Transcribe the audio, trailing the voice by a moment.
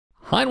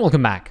Hi and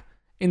welcome back.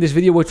 In this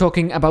video we're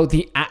talking about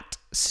the at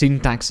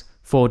syntax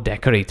for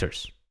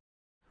decorators.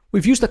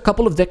 We've used a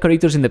couple of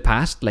decorators in the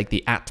past, like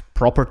the at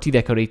property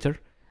decorator,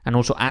 and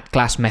also at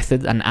class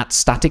method and at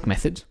static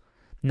methods.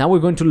 Now we're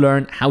going to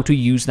learn how to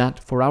use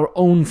that for our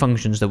own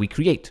functions that we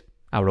create,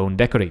 our own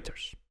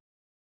decorators.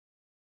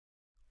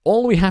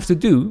 All we have to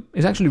do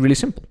is actually really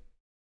simple.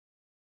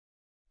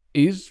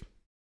 Is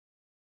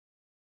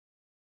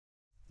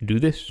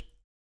do this.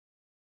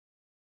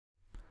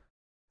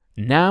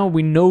 Now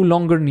we no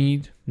longer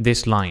need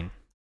this line,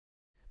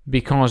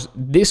 because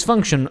this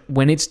function,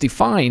 when it's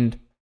defined,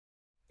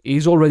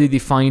 is already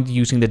defined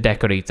using the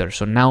decorator.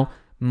 So now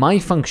my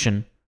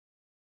function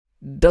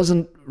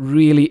doesn't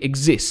really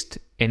exist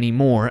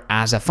anymore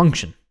as a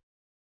function.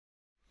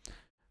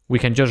 We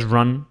can just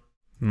run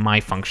my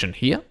function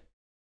here,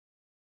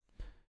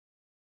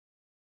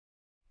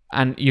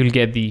 and you'll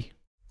get the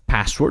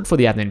password for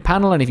the admin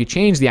panel, and if you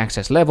change the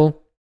access level,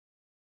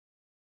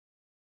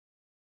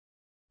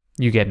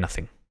 you get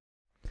nothing.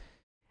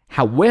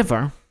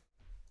 However,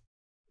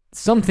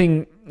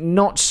 something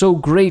not so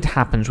great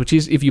happens, which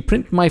is if you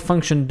print my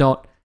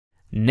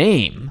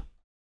function.name,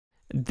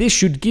 this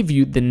should give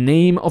you the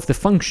name of the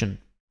function.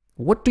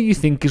 What do you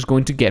think is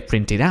going to get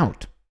printed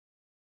out?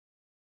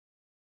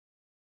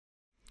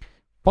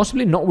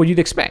 Possibly not what you'd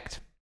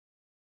expect.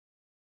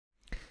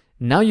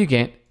 Now you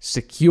get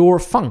secure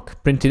func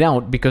printed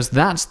out because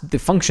that's the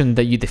function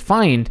that you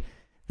defined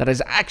that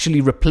is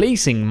actually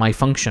replacing my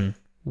function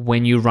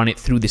when you run it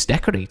through this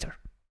decorator.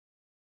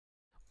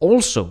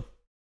 Also,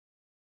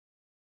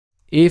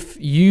 if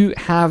you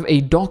have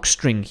a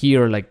docstring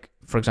here, like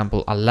for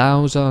example,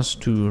 allows us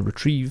to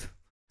retrieve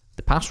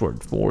the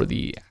password for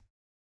the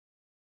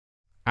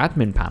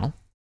admin panel,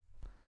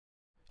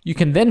 you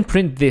can then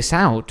print this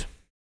out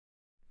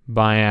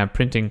by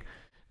printing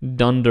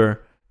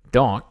dunder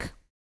doc.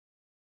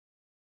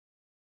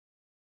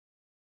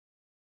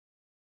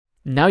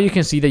 Now you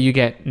can see that you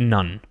get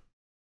none.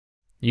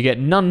 You get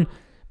none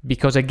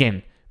because,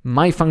 again,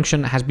 my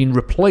function has been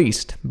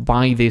replaced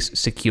by this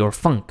secure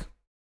func.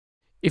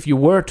 If you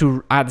were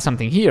to add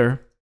something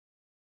here,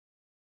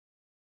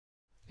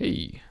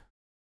 hey,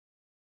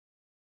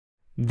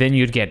 then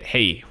you'd get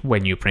hey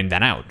when you print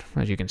that out,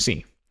 as you can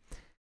see.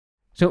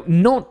 So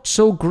not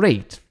so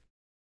great,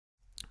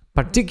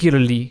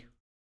 particularly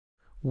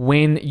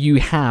when you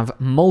have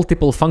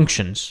multiple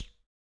functions,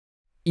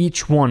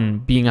 each one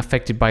being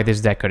affected by this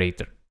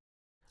decorator.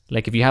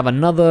 Like if you have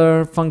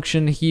another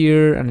function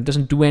here and it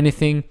doesn't do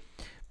anything,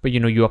 but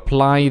you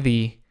apply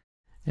the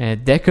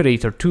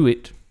decorator to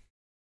it,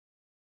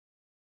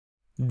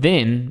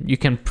 then you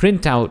can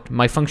print out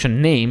my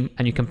function name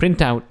and you can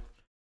print out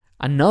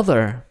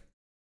another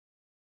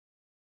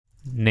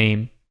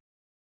name,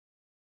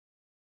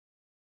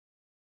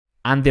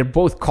 and they're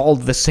both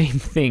called the same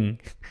thing,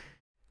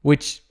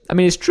 which, I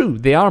mean, it's true,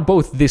 they are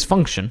both this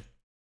function,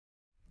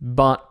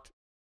 but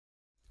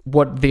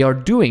what they are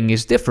doing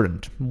is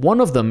different. One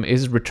of them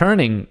is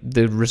returning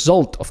the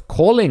result of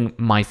calling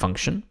my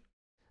function.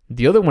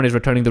 The other one is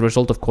returning the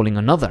result of calling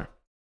another.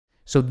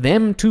 So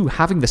them two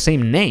having the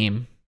same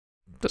name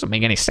doesn't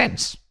make any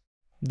sense.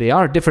 They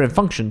are different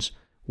functions.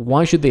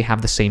 Why should they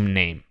have the same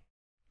name?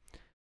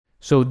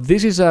 So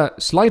this is a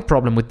slight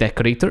problem with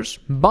decorators,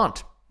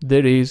 but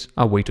there is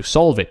a way to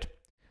solve it.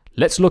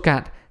 Let's look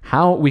at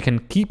how we can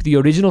keep the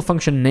original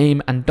function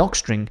name and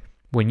docstring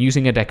when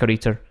using a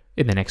decorator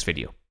in the next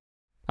video.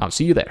 I'll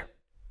see you there.